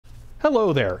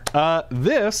Hello there.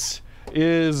 This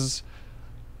is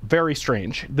very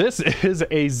strange. This is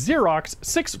a Xerox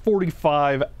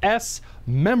 645S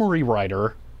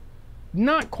Memorywriter.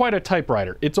 Not quite a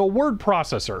typewriter. It's a word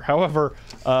processor. However,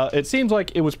 it seems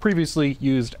like it was previously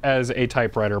used as a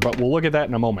typewriter, but we'll look at that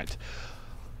in a moment.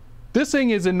 This thing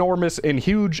is enormous and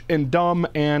huge and dumb,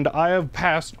 and I have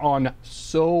passed on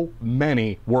so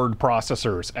many word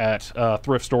processors at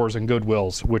thrift stores and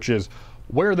Goodwills, which is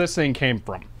where this thing came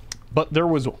from. But there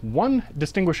was one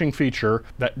distinguishing feature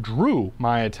that drew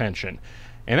my attention,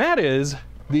 and that is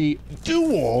the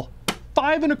dual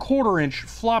 5¼ inch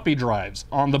floppy drives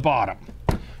on the bottom.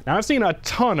 Now, I've seen a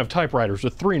ton of typewriters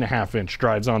with 3½ inch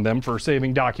drives on them for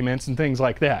saving documents and things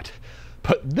like that.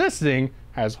 But this thing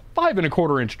has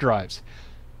 5¼ inch drives,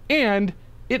 and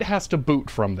it has to boot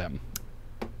from them.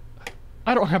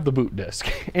 I don't have the boot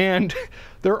disk, and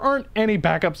there aren't any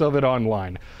backups of it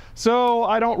online. So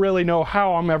I don't really know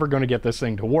how I'm ever going to get this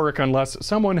thing to work unless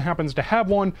someone happens to have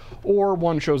one or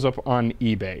one shows up on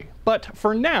eBay. But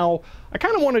for now, I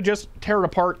kind of want to just tear it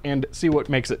apart and see what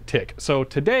makes it tick. So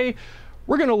today,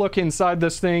 we're going to look inside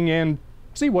this thing and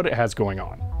see what it has going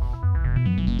on.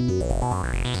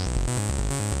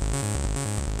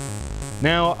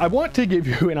 Now, I want to give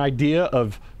you an idea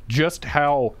of just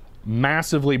how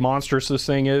massively monstrous this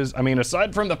thing is. I mean,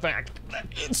 aside from the fact that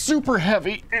it's super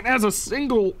heavy and has a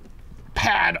single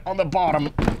pad on the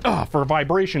bottom for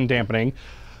vibration dampening,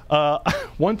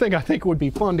 one thing I think would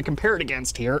be fun to compare it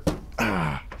against here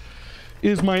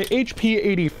is my HP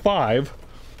 85,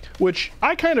 which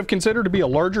I kind of consider to be a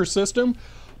larger system,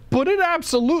 but it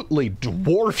absolutely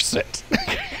dwarfs it.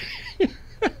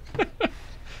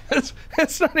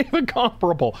 It's not even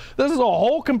comparable. This is a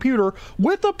whole computer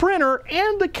with a printer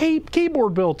and the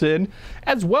keyboard built in,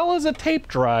 as well as a tape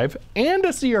drive and a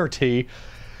CRT.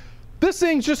 This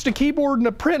thing's just a keyboard and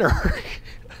a printer.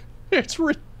 It's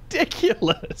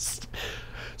ridiculous.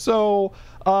 So,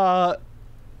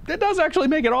 it does actually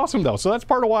make it awesome though. So that's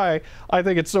part of why I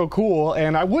think it's so cool,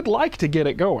 and I would like to get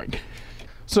it going.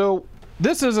 So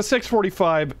this is a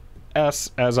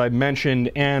 645S, as I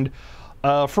mentioned, and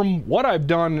from what I've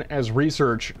done as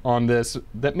research on this,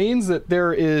 that means that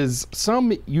there is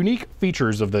some unique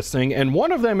features of this thing, and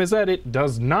one of them is that it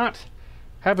does not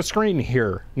have a screen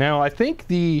here. Now, I think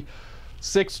the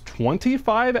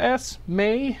 625S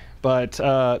may, but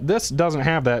this doesn't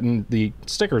have that, and the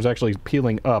sticker is actually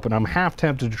peeling up, and I'm half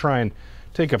tempted to try and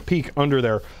take a peek under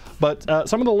there. But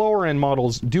some of the lower end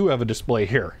models do have a display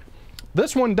here.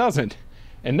 This one doesn't,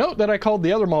 and note that I called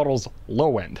the other models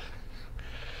low end.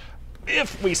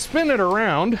 If we spin it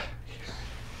around,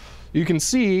 you can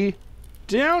see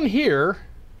down here,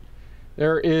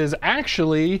 there is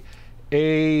actually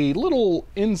a little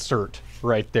insert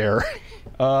right there.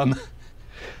 I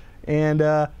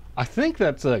think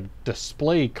that's a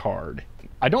display card.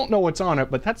 I don't know what's on it,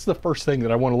 but that's the first thing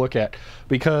that I want to look at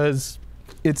because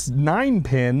it's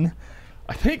 9-pin.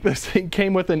 I think this thing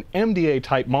came with an MDA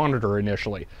type monitor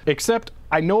initially, except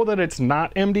I know that it's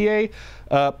not MDA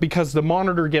because the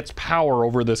monitor gets power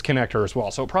over this connector as well.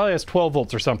 So it probably has 12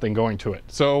 volts or something going to it.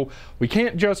 So we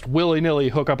can't just willy-nilly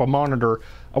hook up a monitor.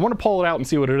 I want to pull it out and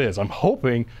see what it is. I'm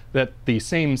hoping that the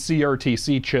same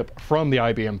CRT-C chip from the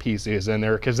IBM PC is in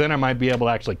there, because then I might be able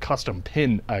to actually custom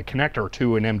pin a connector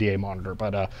to an MDA monitor,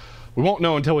 but we won't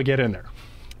know until we get in there.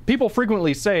 People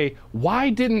frequently say, why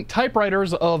didn't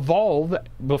typewriters evolve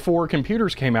before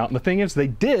computers came out? And the thing is, they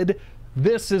did.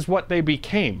 This is what they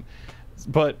became.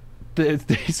 But they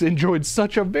enjoyed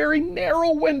such a very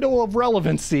narrow window of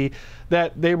relevancy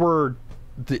that they were,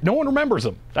 no one remembers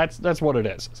them. That's what it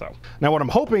is. So now what I'm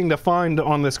hoping to find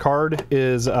on this card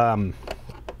is a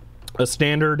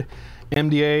standard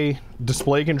MDA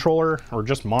display controller, or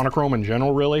just monochrome in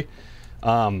general, really.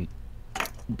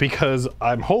 Because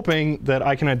I'm hoping that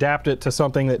I can adapt it to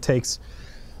something that takes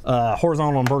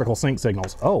horizontal and vertical sync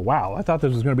signals. Oh, wow. I thought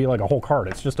this was going to be like a whole card.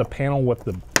 It's just a panel with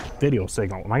the video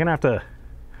signal. Am I going to have to...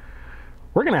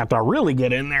 We're going to have to really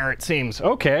get in there, it seems.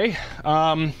 Okay.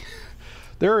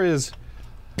 There is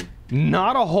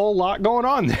not a whole lot going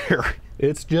on there.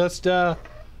 It's just a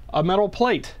metal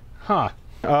plate. Huh.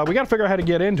 We got to figure out how to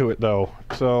get into it, though.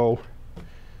 So,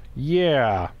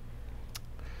 yeah.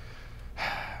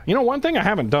 You know, one thing I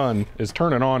haven't done is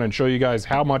turn it on and show you guys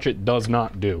how much it does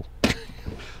not do.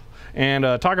 And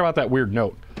talk about that weird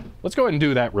note. Let's go ahead and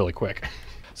do that really quick.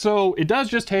 So it does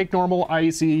just take normal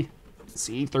IEC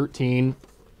C13,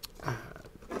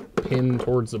 pin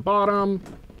towards the bottom,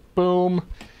 boom,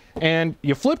 and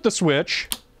you flip the switch.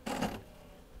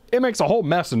 It makes a whole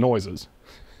mess of noises.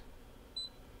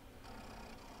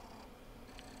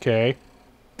 Okay.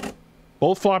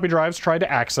 Both floppy drives tried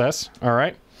to access, all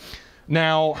right.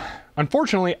 Now,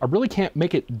 unfortunately, I really can't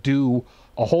make it do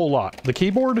a whole lot. The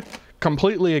keyboard,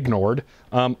 completely ignored.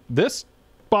 This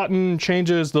button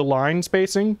changes the line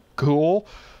spacing, cool.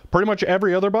 Pretty much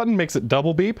every other button makes it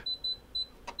double beep.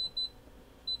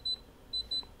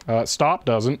 Stop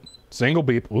doesn't. Single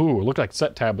beep. Ooh, it looked like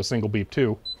set tab was single beep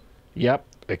too. Yep,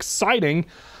 exciting.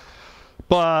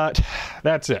 But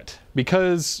that's it.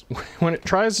 Because when it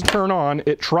tries to turn on,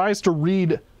 it tries to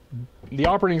read the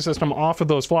operating system off of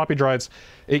those floppy drives.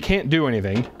 It can't do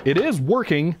anything. It is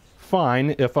working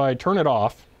fine if I turn it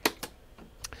off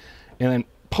and then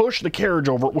push the carriage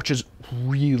over, which is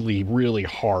really, really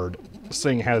hard. This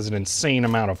thing has an insane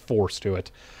amount of force to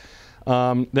it.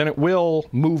 Then it will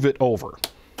move it over.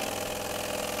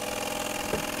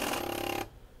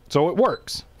 So it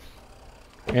works.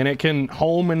 And it can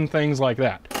home and things like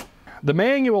that. The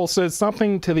manual says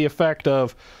something to the effect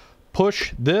of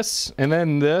push this and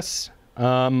then this,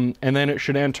 and then it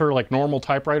should enter like normal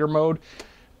typewriter mode,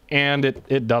 and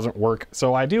it doesn't work.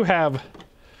 So I do have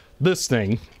this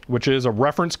thing, which is a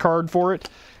reference card for it,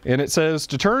 and it says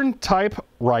to turn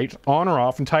typewrite on or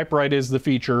off, and typewrite is the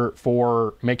feature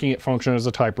for making it function as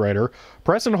a typewriter.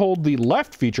 Press and hold the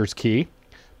left features key,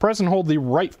 press and hold the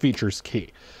right features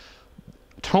key.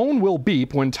 Tone will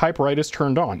beep when typewrite is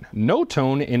turned on. No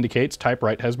tone indicates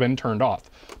typewrite has been turned off.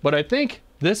 But I think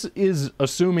this is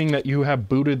assuming that you have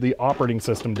booted the operating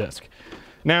system disk.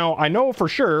 Now, I know for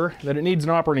sure that it needs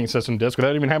an operating system disk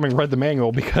without even having read the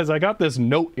manual, because I got this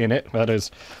note in it that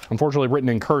is unfortunately written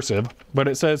in cursive, but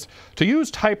it says, to use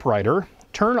typewriter,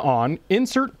 turn on,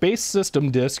 insert base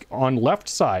system disk on left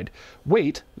side,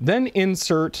 wait, then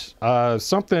insert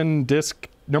something disk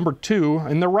number 2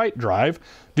 in the right drive.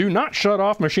 Do not shut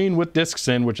off machine with disks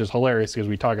in, which is hilarious because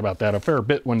we talk about that a fair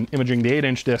bit when imaging the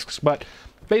 8-inch disks. But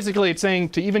basically it's saying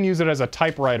to even use it as a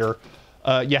typewriter,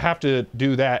 you have to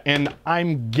do that. And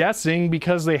I'm guessing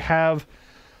because they have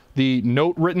the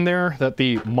note written there that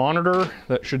the monitor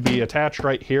that should be attached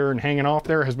right here and hanging off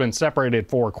there has been separated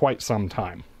for quite some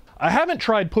time. I haven't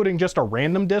tried putting just a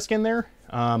random disk in there.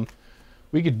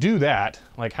 We could do that.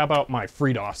 Like, how about my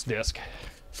FreeDOS disk?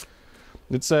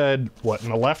 It said, what, in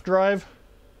the left drive?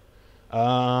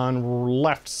 On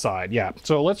left side, yeah.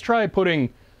 So let's try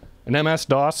putting an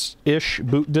MS-DOS-ish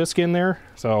boot disk in there.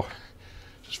 So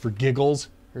just for giggles,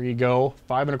 here you go.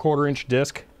 5 1/4 inch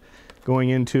disk going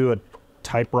into a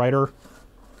typewriter.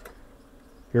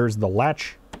 Here's the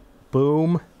latch.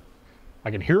 Boom.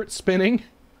 I can hear it spinning,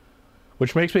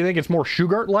 which makes me think it's more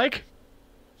Shugart-like.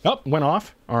 Oh, went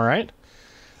off. All right.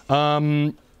 I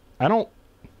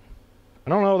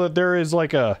don't know that there is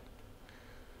like a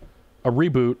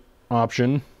reboot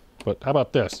option, but how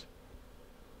about this?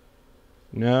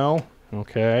 No.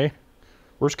 Okay.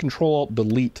 Where's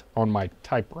Control-Alt-Delete on my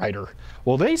typewriter?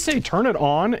 Well, they say turn it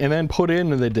on and then put in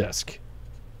the disk.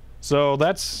 So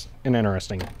that's an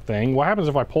interesting thing. What happens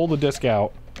if I pull the disk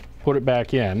out, put it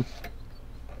back in?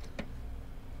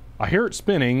 I hear it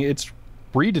spinning. It's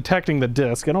redetecting the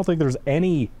disk. I don't think there's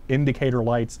any indicator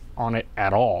lights on it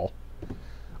at all.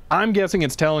 I'm guessing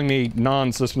it's telling me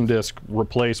non-system disk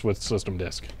replace with system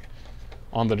disk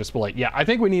on the display. Yeah, I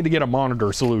think we need to get a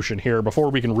monitor solution here before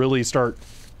we can really start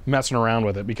messing around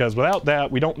with it, because without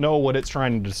that, we don't know what it's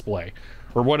trying to display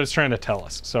or what it's trying to tell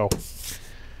us. So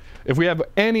if we have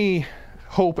any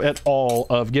hope at all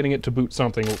of getting it to boot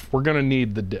something, we're gonna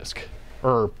need the disk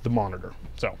or the monitor.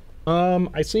 So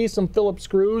I see some Phillips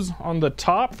screws on the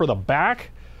top for the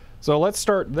back. So let's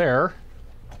start there.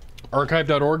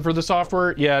 Archive.org for the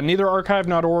software. Yeah, neither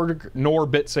archive.org nor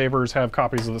BitSavers have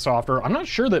copies of the software. I'm not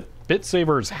sure that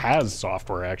BitSavers has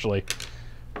software, actually.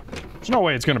 There's no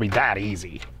way it's going to be that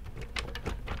easy.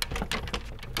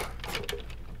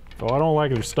 Oh, I don't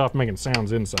like their stuff making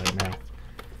sounds inside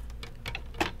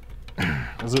now.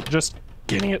 Is it just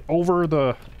getting it over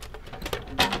the...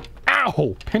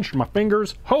 Ow! Pinched my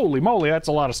fingers. Holy moly, that's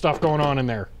a lot of stuff going on in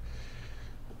there.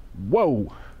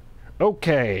 Whoa.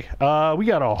 Okay, we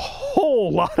got a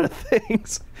whole lot of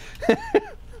things.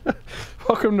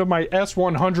 Welcome to my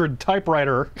S100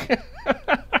 typewriter.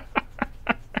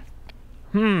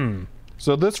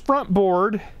 So this front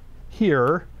board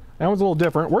here, that one's a little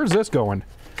different. Where's this going?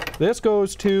 This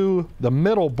goes to the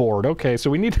middle board. Okay,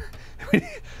 so we need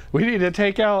to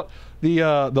take out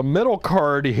the middle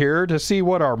card here to see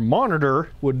what our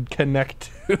monitor would connect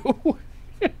to.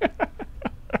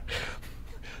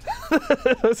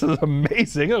 This is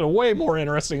amazing. This is way more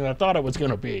interesting than I thought it was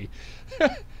going to be.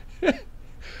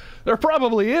 There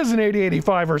probably is an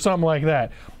 8085 or something like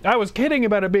that. I was kidding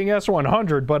about it being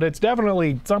S100, but it's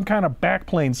definitely some kind of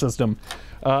backplane system.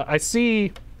 I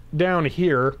see down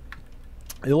here,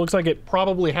 it looks like it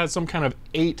probably has some kind of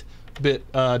 8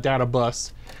 8-bit data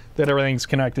bus that everything's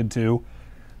connected to.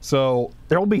 So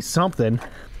there'll be something.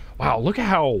 Wow, look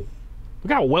how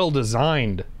well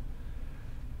designed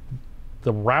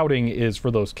the routing is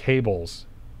for those cables.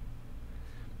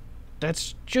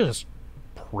 That's just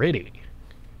pretty,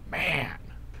 man.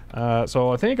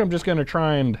 So I think I'm just gonna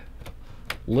try and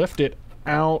lift it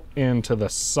out into the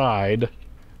side.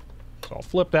 So I'll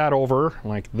flip that over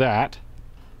like that.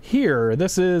 Here,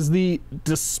 this is the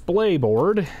display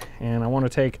board, and I want to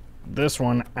take this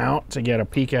one out to get a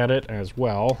peek at it as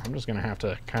well. I'm just gonna have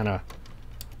to kind of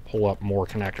pull up more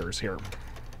connectors here.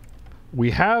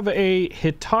 We have a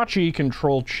Hitachi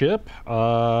control chip,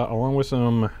 along with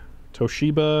some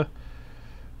Toshiba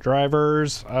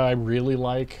drivers. I really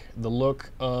like the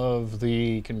look of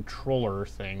the controller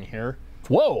thing here.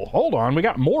 Whoa, hold on, we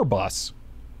got more bus.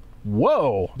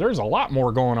 Whoa, there's a lot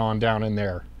more going on down in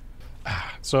there.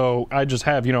 So I just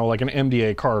have, you know, like an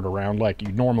MDA card around like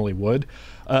you normally would.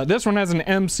 This one has an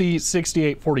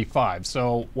MC6845.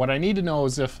 So what I need to know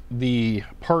is if the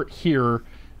part here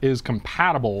is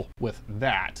compatible with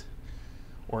that,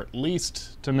 or at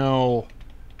least to know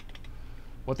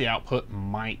what the output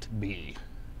might be.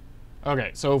 Okay,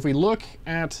 so if we look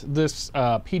at this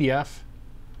PDF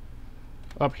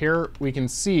up here, we can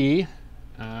see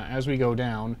as we go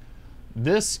down,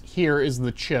 this here is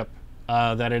the chip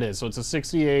that it is. So it's a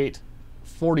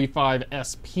 6845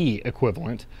 SP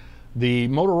equivalent. The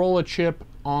Motorola chip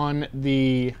on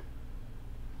the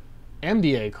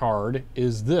MDA card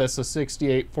is this, a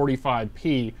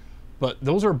 6845P, but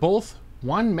those are both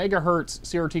 1 megahertz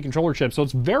CRT controller chips, so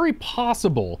it's very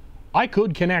possible I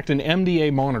could connect an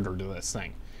MDA monitor to this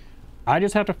thing. I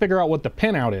just have to figure out what the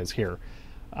pinout is here,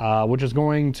 which is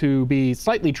going to be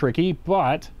slightly tricky,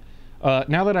 but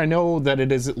now that I know that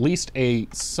it is at least a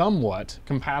somewhat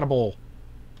compatible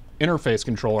interface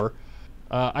controller,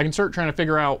 I can start trying to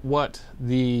figure out what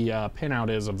the pinout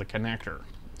is of the connector.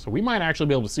 So we might actually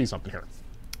be able to see something here.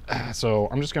 So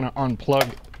I'm just gonna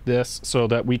unplug this so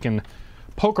that we can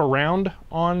poke around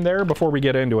on there before we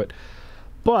get into it.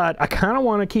 But I kind of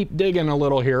want to keep digging a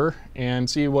little here and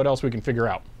see what else we can figure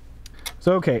out.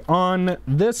 So okay, on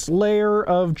this layer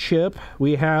of chip,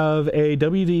 we have a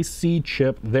WDC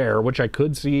chip there, which I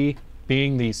could see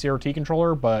being the CRT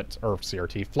controller, or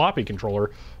CRT floppy controller,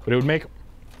 but it would make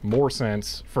more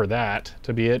sense for that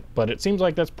to be it, but it seems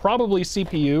like that's probably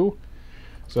CPU.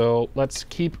 So let's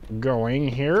keep going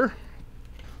here.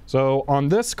 So on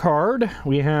this card,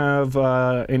 we have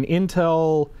an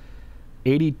Intel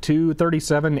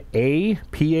 8237A,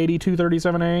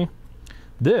 P8237A.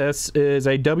 This is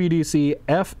a WDC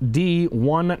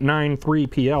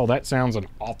FD193PL. That sounds an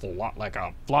awful lot like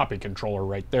a floppy controller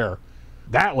right there.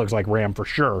 That looks like RAM for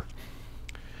sure.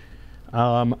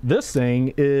 This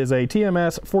thing is a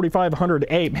TMS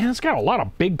 4500A. Man, it's got a lot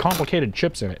of big complicated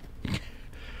chips in it.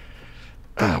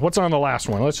 What's on the last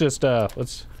one? Let's just,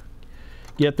 let's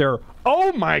get there.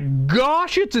 Oh my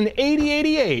gosh, it's an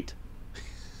 8088.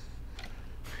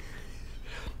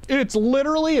 It's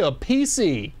literally a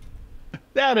PC.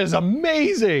 That is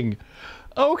amazing.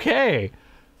 Okay.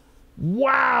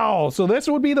 Wow. So this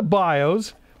would be the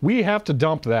BIOS. We have to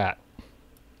dump that.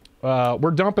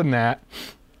 We're dumping that.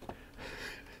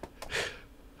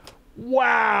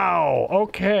 Wow.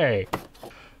 Okay.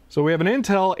 So we have an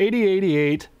Intel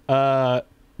 8088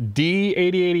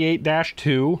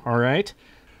 D8088-2. All right.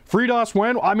 FreeDOS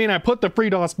went. I mean, I put the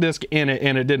FreeDOS disk in it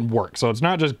and it didn't work. So it's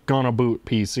not just gonna boot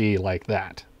PC like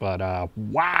that. But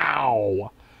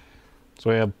wow. So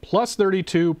we have plus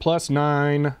 32, plus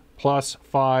 9, plus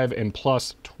 5, and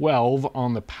plus 12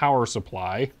 on the power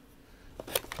supply.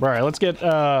 All right, let's get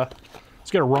a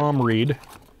ROM read.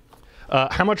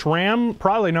 How much RAM?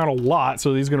 Probably not a lot.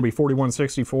 So these are going to be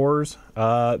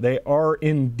 4164s. They are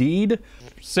indeed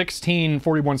 16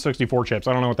 4164 chips.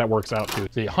 I don't know what that works out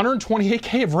to. See,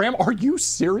 128K of RAM? Are you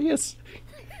serious?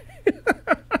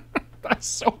 That's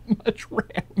so much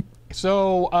RAM.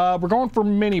 So we're going for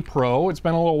Mini Pro. It's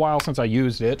been a little while since I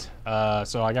used it,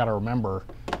 so I gotta remember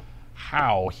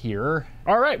how here.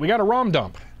 All right, we got a ROM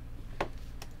dump.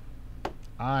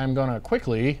 I'm gonna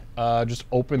quickly just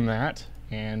open that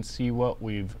and see what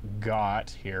we've got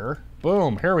here.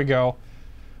 Boom, here we go.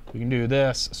 We can do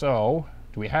this. So,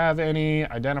 do we have any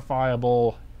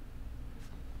identifiable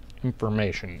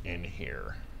information in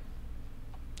here?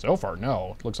 So far,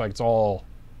 no. It looks like it's all,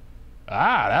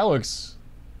 that looks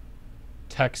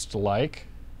text-like.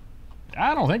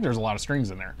 I don't think there's a lot of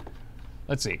strings in there.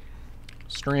 Let's see.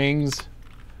 Strings,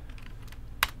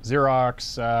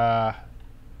 Xerox,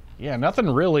 yeah, nothing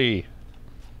really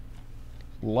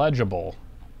legible.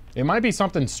 It might be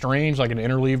something strange like an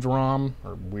interleaved ROM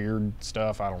or weird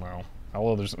stuff, I don't know.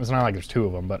 Although it's not like there's two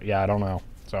of them, but yeah, I don't know.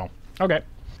 So, okay.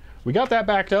 We got that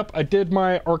backed up. I did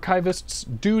my archivist's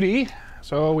duty,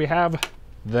 so we have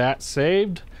that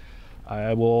saved.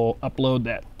 I will upload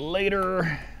that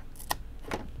later.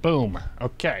 Boom.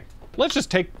 Okay. Let's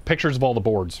just take pictures of all the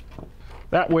boards.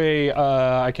 That way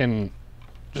I can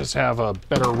just have a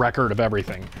better record of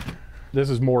everything. This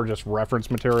is more just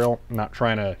reference material. I'm not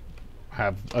trying to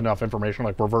have enough information,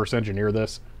 like reverse engineer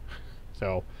this.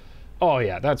 So, oh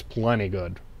yeah, that's plenty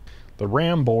good. The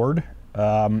RAM board.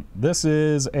 This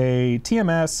is a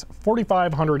TMS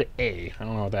 4500A. I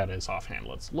don't know what that is offhand.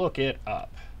 Let's look it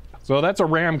up. So that's a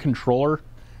RAM controller.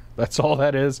 That's all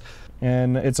that is.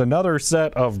 And it's another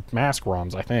set of mask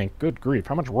ROMs, I think. Good grief,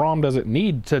 how much ROM does it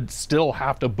need to still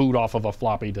have to boot off of a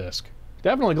floppy disk?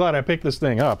 Definitely glad I picked this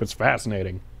thing up. It's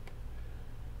fascinating.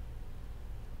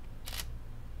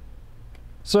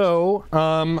 So,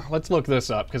 let's look this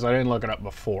up, because I didn't look it up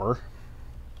before.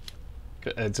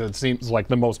 It seems like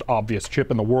the most obvious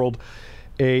chip in the world.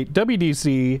 A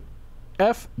WDC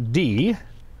FD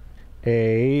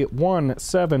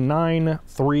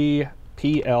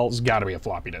A1793PL has got to be a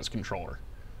floppy disk controller.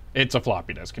 It's a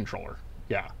floppy disk controller.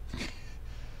 Yeah.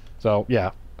 So, yeah.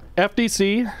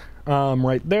 FDC,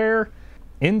 right there.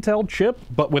 Intel chip,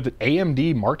 but with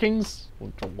AMD markings?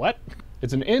 What?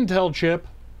 It's an Intel chip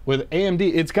with AMD.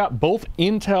 It's got both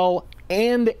Intel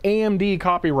and AMD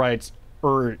copyrights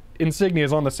or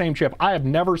insignias on the same chip. I have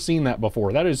never seen that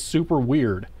before. That is super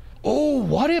weird. Oh,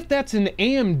 what if that's an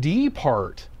AMD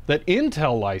part that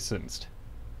Intel licensed?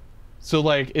 So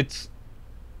like it's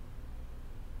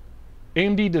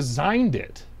AMD designed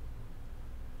it.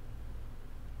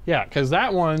 Yeah, because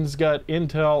that one's got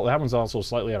Intel. That one's also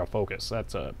slightly out of focus.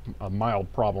 That's a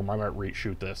mild problem. I might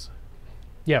reshoot this.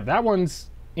 Yeah, that one's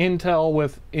Intel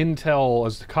with Intel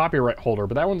as the copyright holder,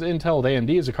 but that one's Intel with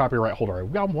AMD as a copyright holder.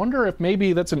 I wonder if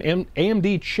maybe that's an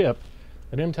AMD chip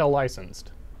that Intel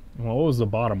licensed. Well, what was the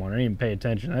bottom one? I didn't even pay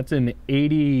attention. That's an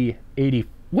 8080.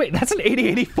 Wait, that's an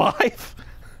 8085?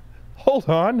 Hold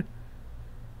on.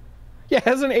 Yeah, it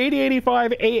has an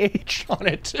 8085 AH on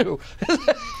it too.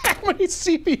 How many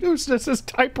CPUs does this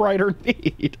typewriter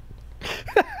need?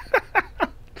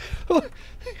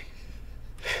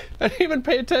 I didn't even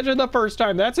pay attention the first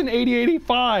time. That's an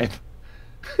 8085.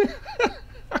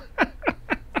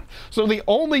 So the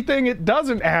only thing it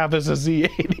doesn't have is a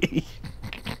Z80.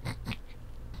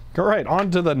 All right,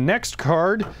 on to the next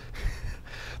card.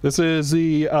 This is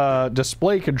the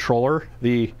display controller,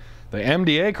 the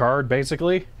MDA card,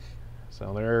 basically.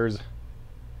 So there's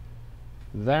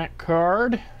that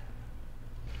card.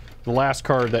 The last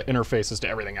card that interfaces to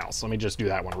everything else. Let me just do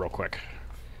that one real quick.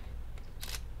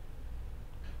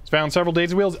 Found several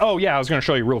daisy wheels. Oh yeah, I was gonna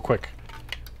show you real quick.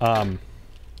 Yeah,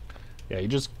 you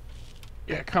just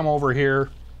come over here,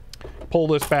 pull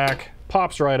this back,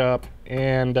 pops right up,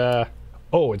 and oh,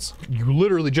 you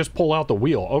literally just pull out the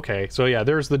wheel. Okay, so yeah,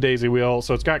 there's the daisy wheel.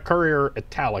 So it's got Courier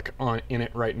Italic in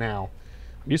it right now.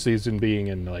 I'm used to these in being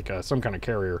in like some kind of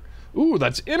carrier. Ooh,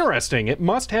 that's interesting. It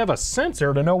must have a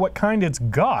sensor to know what kind it's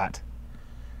got.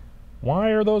 Why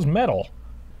are those metal?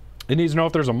 It needs to know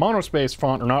if there's a monospace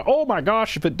font or not. Oh my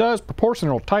gosh, if it does,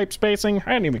 proportional type spacing.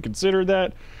 I hadn't even considered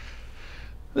that.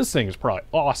 This thing is probably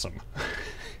awesome.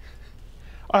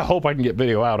 I hope I can get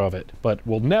video out of it, but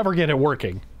we'll never get it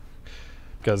working.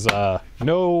 Because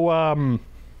no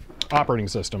operating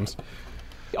systems.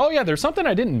 Oh yeah, there's something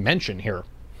I didn't mention here.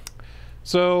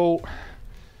 So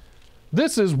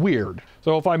this is weird.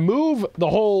 So if I move the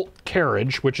whole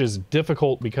carriage, which is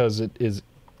difficult because it is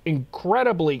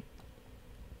incredibly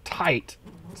tight,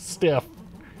 stiff,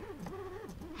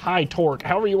 high torque,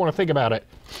 however you want to think about it.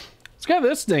 It's got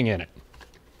this thing in it.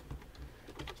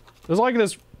 There's like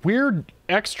this weird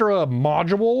extra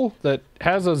module that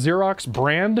has a Xerox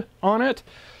brand on it,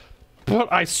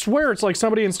 but I swear it's like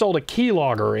somebody installed a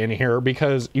keylogger in here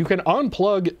because you can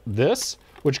unplug this,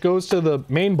 which goes to the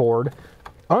main board,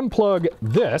 unplug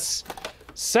this,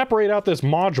 separate out this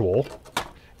module,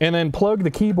 and then plug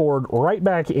the keyboard right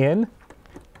back in.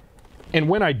 And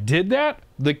when I did that,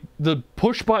 the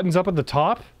push buttons up at the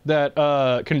top that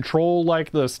control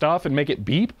like the stuff and make it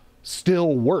beep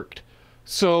still worked.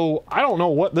 So I don't know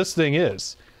what this thing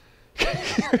is.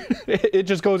 It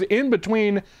just goes in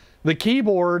between the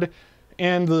keyboard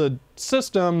and the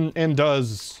system and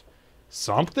does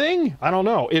something? I don't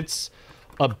know. It's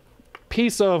a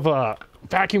piece of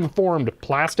vacuum formed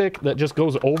plastic that just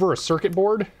goes over a circuit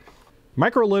board.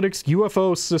 Microlytics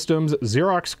UFO Systems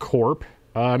Xerox Corp.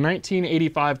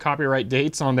 1985 copyright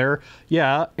dates on there.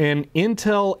 Yeah, an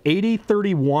Intel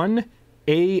 8031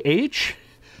 AH.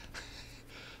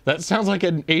 That sounds like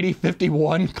an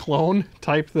 8051 clone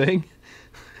type thing.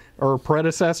 or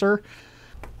predecessor.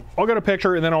 I'll get a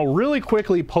picture and then I'll really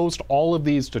quickly post all of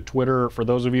these to Twitter for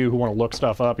those of you who want to look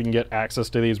stuff up. You can get access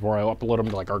to these where I upload them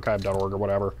to like archive.org or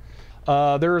whatever.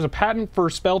 There is a patent for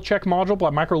spell check module by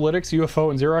Microlytics,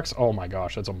 UFO, and Xerox. Oh my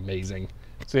gosh, that's amazing.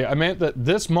 See, I meant that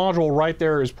this module right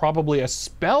there is probably a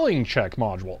spelling check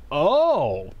module.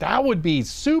 Oh, that would be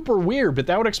super weird, but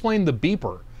that would explain the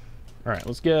beeper. All right,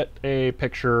 let's get a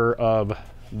picture of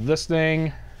this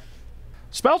thing.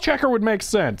 Spell checker would make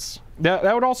sense.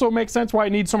 That would also make sense why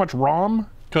it needs so much ROM,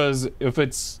 because if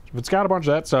it's got a bunch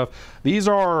of that stuff, these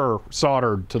are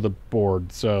soldered to the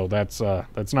board, so that's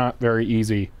not very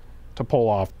easy to pull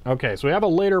off. Okay, so we have a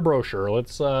later brochure.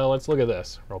 Let's look at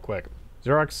this real quick.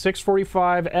 Xerox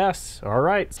 645S. All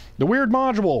right, the weird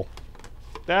module.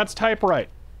 That's typewrite.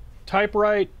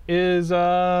 Typewrite is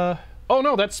oh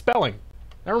no, that's spelling.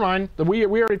 Never mind. We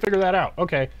already figured that out.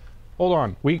 Okay. Hold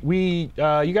on,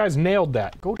 you guys nailed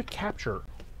that. Go to capture.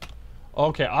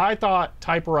 Okay, I thought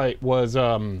typewrite was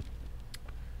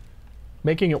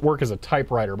making it work as a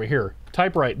typewriter, but here,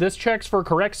 typewrite. This checks for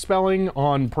correct spelling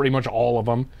on pretty much all of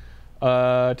them.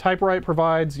 Typewrite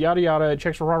provides yada yada, it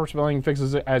checks for proper spelling,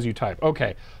 fixes it as you type.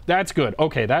 Okay, that's good.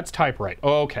 Okay, that's typewrite.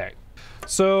 Okay.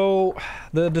 So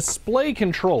the display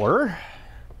controller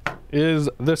is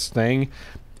this thing.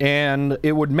 And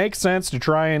it would make sense to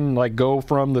try and like go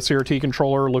from the CRT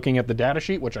controller looking at the data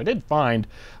sheet, which I did find,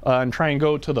 and try and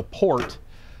go to the port.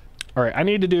 All right, I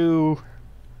need to do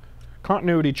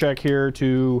continuity check here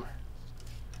to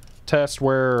test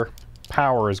where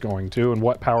power is going to and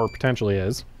what power potentially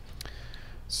is.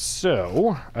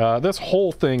 So this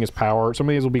whole thing is power. Some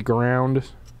of these will be ground.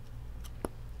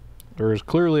 There's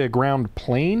clearly a ground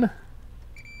plane.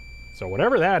 So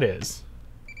whatever that is.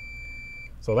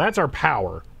 So that's our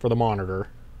power for the monitor.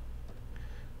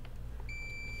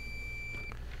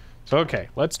 So okay,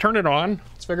 let's turn it on.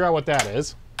 Let's figure out what that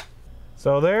is.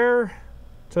 So there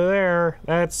to there,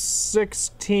 that's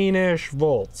 16-ish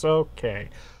volts. Okay.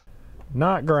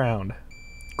 Not ground.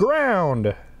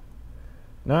 Ground!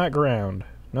 Not ground.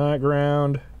 Not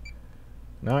ground.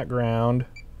 Not ground.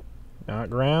 Not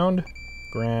ground.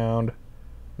 Ground.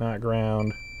 Not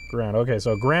ground. Ground. Okay,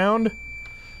 so ground.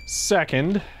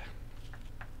 Second.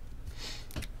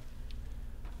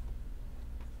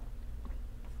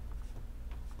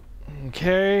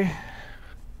 Okay,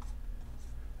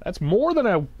 that's more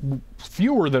than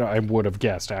fewer than I would have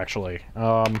guessed, actually.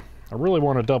 I really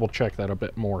want to double check that a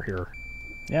bit more here.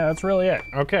 Yeah, that's really it.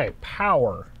 Okay,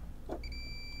 power.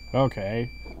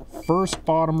 Okay, first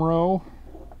bottom row,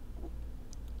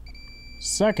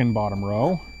 second bottom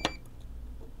row.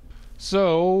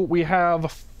 So we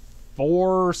have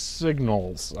 4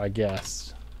 signals, I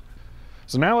guess.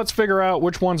 So now let's figure out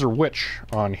which ones are which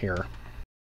on here.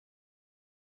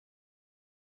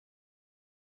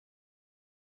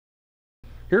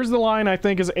 Here's the line I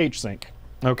think is H-Sync,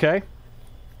 okay?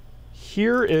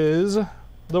 Here is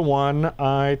the one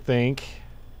I think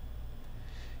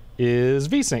is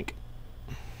V-Sync.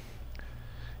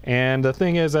 And the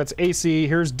thing is, that's AC,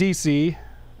 here's DC.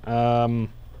 Can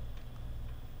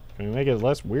we make it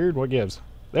less weird? What gives?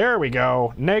 There we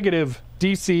go, negative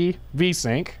DC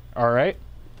V-Sync, all right?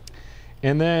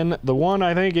 And then the one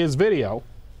I think is video.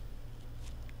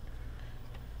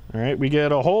 All right, we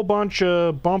get a whole bunch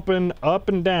of bumping up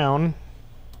and down.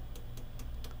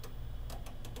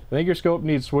 I think your scope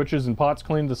needs switches and pots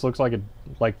cleaned. This looks like it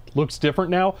looks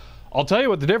different now. I'll tell you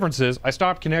what the difference is. I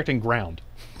stopped connecting ground.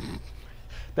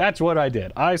 That's what I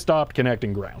did. I stopped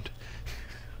connecting ground.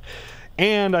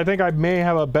 And I think I may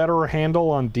have a better handle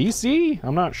on DC.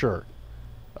 I'm not sure.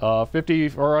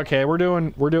 50 or okay,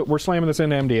 we're slamming this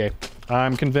into MDA.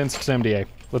 I'm convinced it's MDA.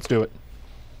 Let's do it.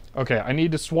 Okay, I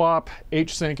need to swap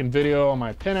H-Sync and video on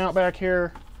my pinout back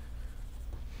here.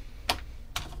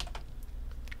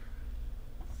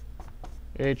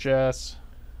 HS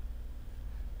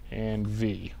and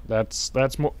V. That's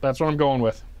what I'm going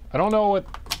with. I don't know what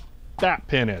that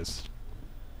pin is.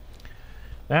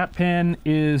 That pin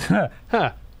is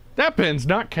that pin's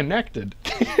not connected.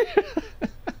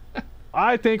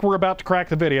 I think we're about to crack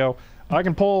the video. I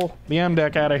can pull the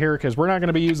MDEC out of here because we're not going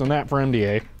to be using that for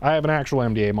MDA. I have an actual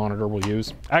MDA monitor we'll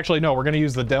use. Actually, no, we're going to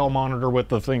use the Dell monitor with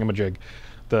the thingamajig.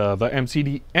 The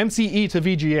MCE to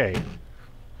VGA.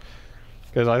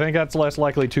 Because I think that's less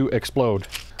likely to explode.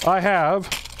 I have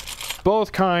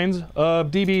both kinds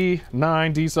of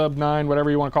DB9, D-sub9,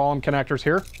 whatever you want to call them, connectors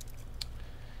here.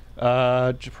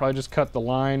 Probably just cut the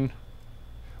line.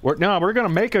 We're going to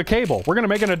make a cable. We're going to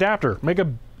make an adapter. Make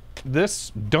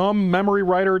this dumb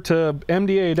Memorywriter to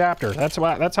MDA adapter. That's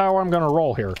how I'm going to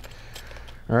roll here.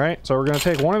 All right, so we're going to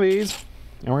take one of these,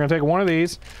 and we're going to take one of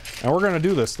these, and we're going to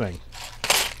do this thing.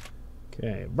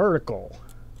 Okay, vertical,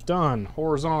 done.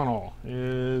 Horizontal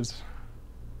is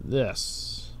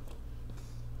this.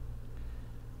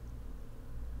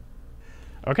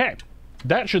 Okay,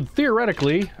 that should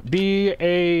theoretically be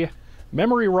a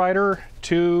Memorywriter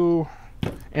to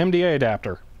MDA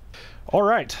adapter. All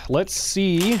right, let's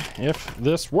see if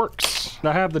this works.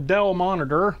 I have the Dell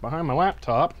monitor behind my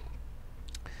laptop,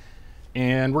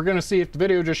 and we're gonna see if the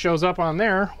video just shows up on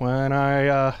there when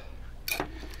I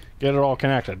get it all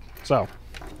connected. So,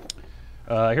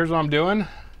 here's what I'm doing.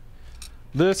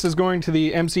 This is going to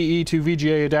the MCE to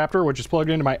VGA adapter, which is plugged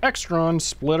into my Extron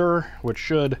splitter, which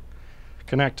should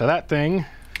connect to that thing.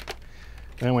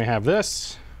 Then we have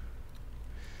this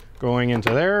going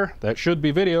into there. That should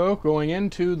be video going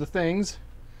into the things.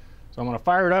 So I'm gonna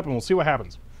fire it up and we'll see what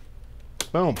happens.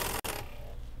 Boom.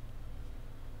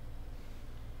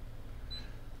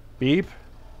 Beep.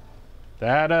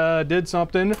 That did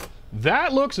something.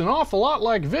 That looks an awful lot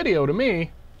like video to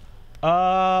me. We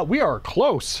are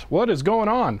close. What is going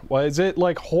on? Was it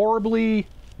like horribly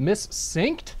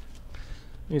missynced?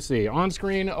 Let me see,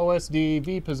 on-screen OSD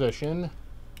V position.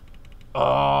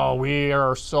 Oh, we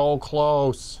are so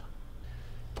close.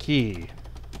 Key.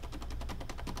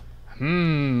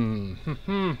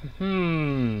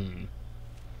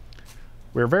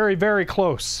 We're very, very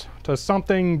close to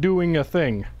something doing a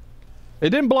thing.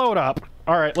 It didn't blow it up.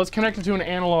 All right, let's connect it to an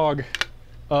analog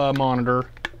monitor,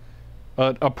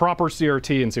 a proper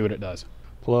CRT, and see what it does.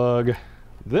 Plug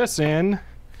this in,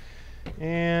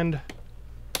 and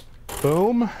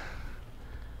boom.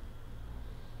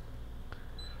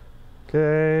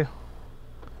 Okay.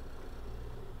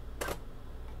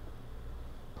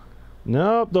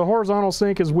 Nope, the horizontal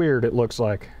sync is weird, it looks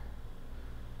like.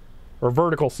 Or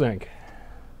vertical sync.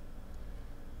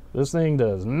 This thing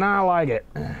does not like it.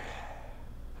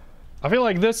 I feel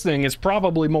like this thing is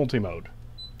probably multi-mode.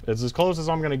 It's as close as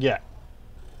I'm gonna get.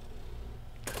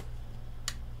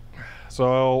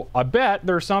 So I bet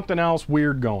there's something else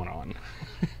weird going on.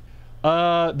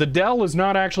 The Dell is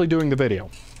not actually doing the video.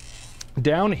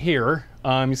 Down here,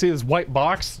 you see this white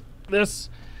box? This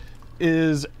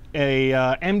is a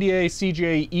MDA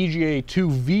CGA EGA to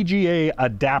VGA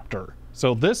adapter.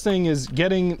 So this thing is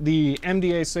getting the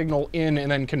MDA signal in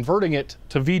and then converting it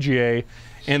to VGA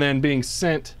and then being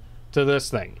sent to this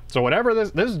thing. So whatever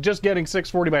this is just getting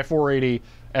 640 by 480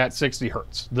 at 60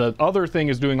 hertz. The other thing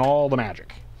is doing all the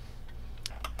magic.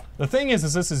 The thing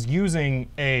is this is using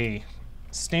a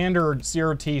standard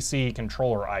CRTC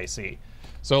controller IC.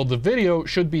 So the video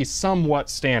should be somewhat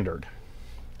standard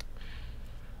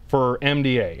for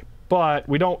MDA, but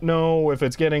we don't know if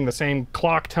it's getting the same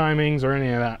clock timings or any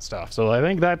of that stuff. So I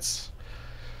think that's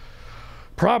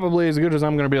probably as good as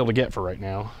I'm going to be able to get for right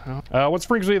now. What's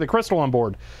frequency of the crystal on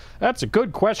board? That's a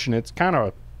good question. It's kind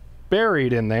of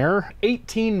buried in there.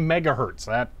 18 megahertz.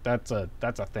 That's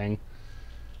a thing.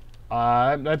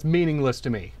 That's meaningless to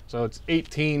me. So it's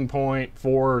 18.432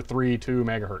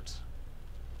 megahertz.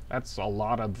 That's a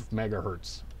lot of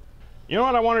megahertz. You know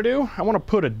what I want to do? I want to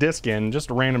put a disk in,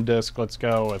 just a random disk. Let's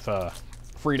go with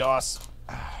FreeDOS.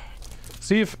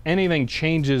 See if anything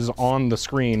changes on the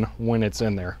screen when it's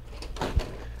in there.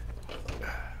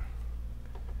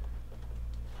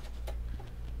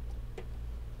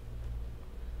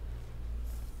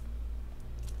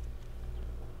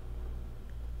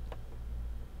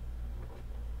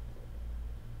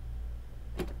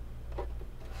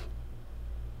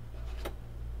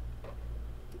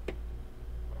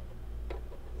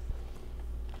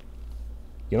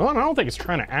 You know what? I don't think it's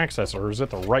trying to access it, or is it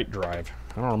the right drive?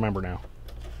 I don't remember now.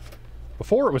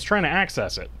 Before it was trying to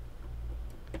access it.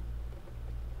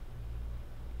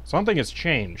 Something has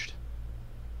changed.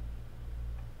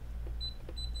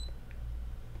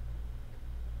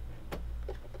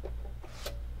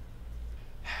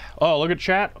 Oh, look at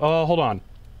chat. Oh, hold on.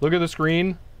 Look at the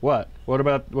screen. What? What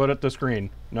at the screen?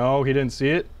 No, he didn't see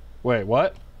it. Wait,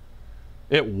 what?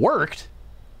 It worked?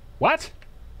 What?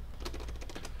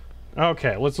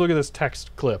 Okay, let's look at this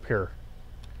text clip here.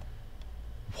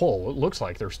 Whoa, it looks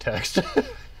like there's text. Is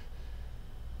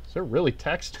there really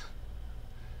text?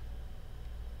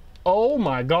 Oh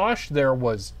my gosh, there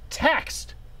was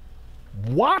text.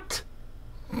 What?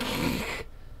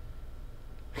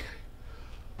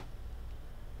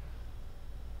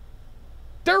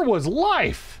 There was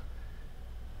life.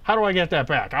 How do I get that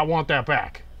back? I want that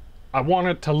back. I want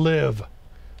it to live.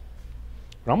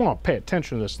 But I'm gonna pay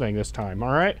attention to this thing this time,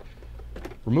 all right?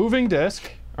 Removing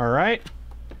disk, all right?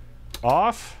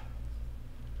 Off,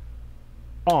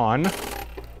 on.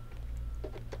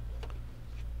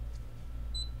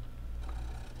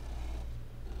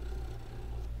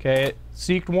 Okay, it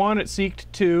seeked 1, it seeked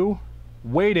 2,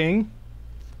 waiting.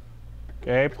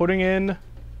 Okay, putting in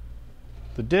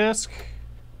the disk,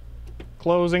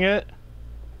 closing it.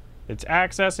 It's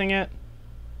accessing it.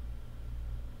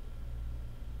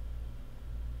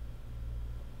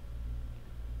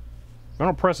 I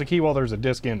don't press a key while there's a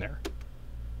disk in there.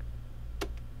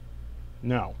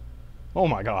 No. Oh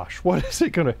my gosh, what is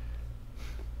it gonna...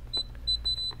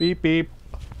 Beep, beep.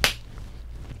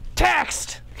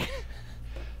 Text!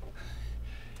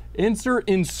 Insert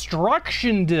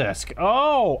instruction disk.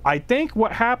 Oh, I think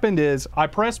what happened is I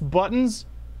pressed buttons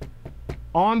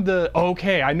on the...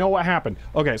 Okay, I know what happened.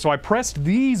 Okay, so I pressed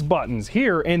these buttons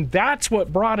here, and that's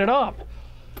what brought it up.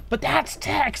 But that's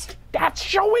text. That's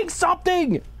showing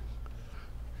something.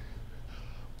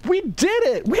 We did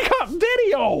it. We got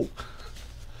video.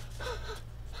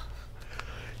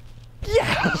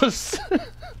 Yes.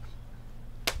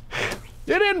 It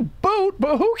didn't boot,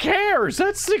 but who cares?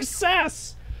 That's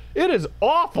success. It is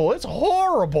awful. It's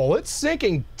horrible. It's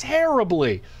syncing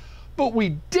terribly. But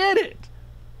we did it.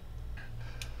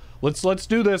 Let's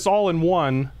do this all in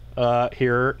one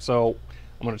here. So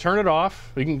I'm going to turn it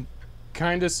off. You can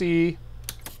kind of see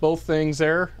both things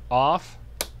there. Off,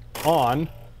 on.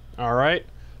 All right.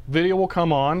 Video will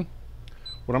come on.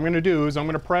 What I'm going to do is I'm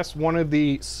going to press one of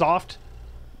the soft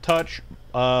touch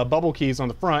bubble keys on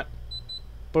the front.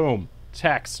 Boom.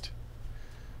 Text.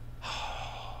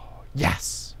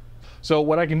 Yes. So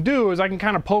what I can do is I can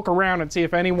kind of poke around and see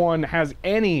if anyone has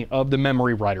any of the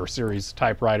Memorywriter series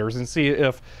typewriters and see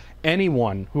if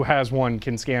anyone who has one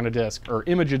can scan a disk or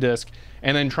image a disk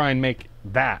and then try and make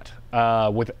that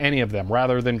with any of them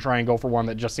rather than try and go for one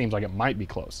that just seems like it might be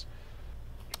close.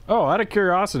 Oh, out of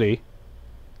curiosity,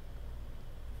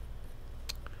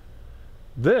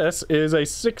 this is a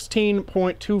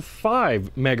 16.25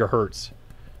 megahertz.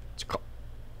 It's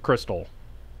crystal.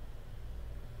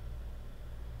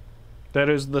 That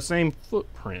is the same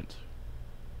footprint.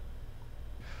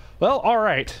 Well, all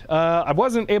right. I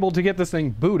wasn't able to get this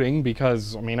thing booting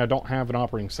because, I mean, I don't have an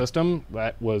operating system.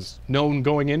 That was known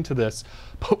going into this,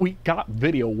 but we got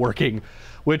video working,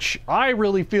 which I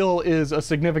really feel is a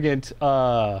significant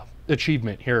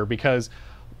achievement here because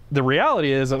the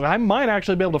reality is that I might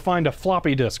actually be able to find a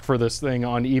floppy disk for this thing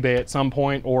on eBay at some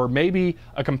point, or maybe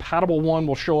a compatible one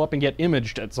will show up and get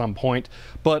imaged at some point,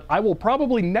 but I will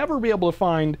probably never be able to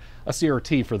find a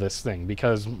CRT for this thing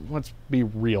because, let's be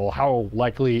real, how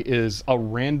likely is a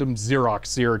random Xerox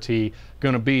CRT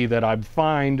going to be that I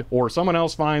find or someone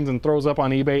else finds and throws up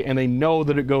on eBay and they know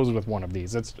that it goes with one of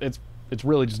these? It's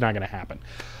really just not going to happen.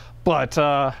 But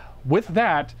with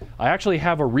that, I actually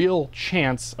have a real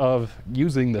chance of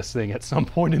using this thing at some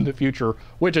point in the future,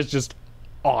 which is just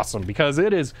awesome because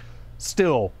it is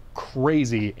still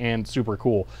crazy and super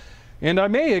cool. And I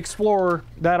may explore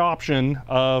that option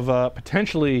of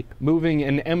potentially moving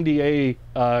an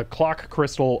MDA clock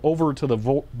crystal over to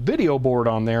the video board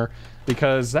on there,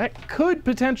 because that could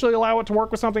potentially allow it to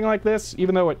work with something like this.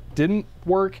 Even though it didn't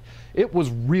work, it was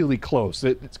really close.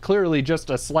 It's clearly just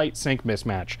a slight sync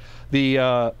mismatch. The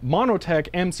Monotech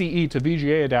MCE to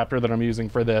VGA adapter that I'm using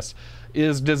for this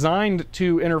is designed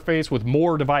to interface with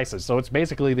more devices. So it's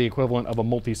basically the equivalent of a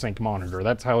multi-sync monitor.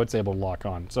 That's how it's able to lock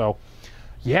on. So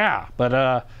yeah,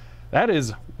 but that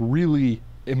is really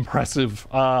impressive.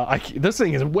 This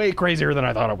thing is way crazier than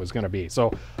I thought it was going to be.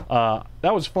 So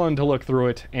that was fun to look through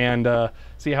it and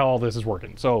see how all this is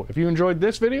working. So if you enjoyed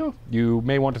this video, you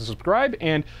may want to subscribe.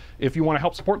 And if you want to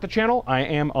help support the channel, I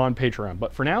am on Patreon.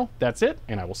 But for now, that's it,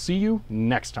 and I will see you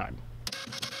next time.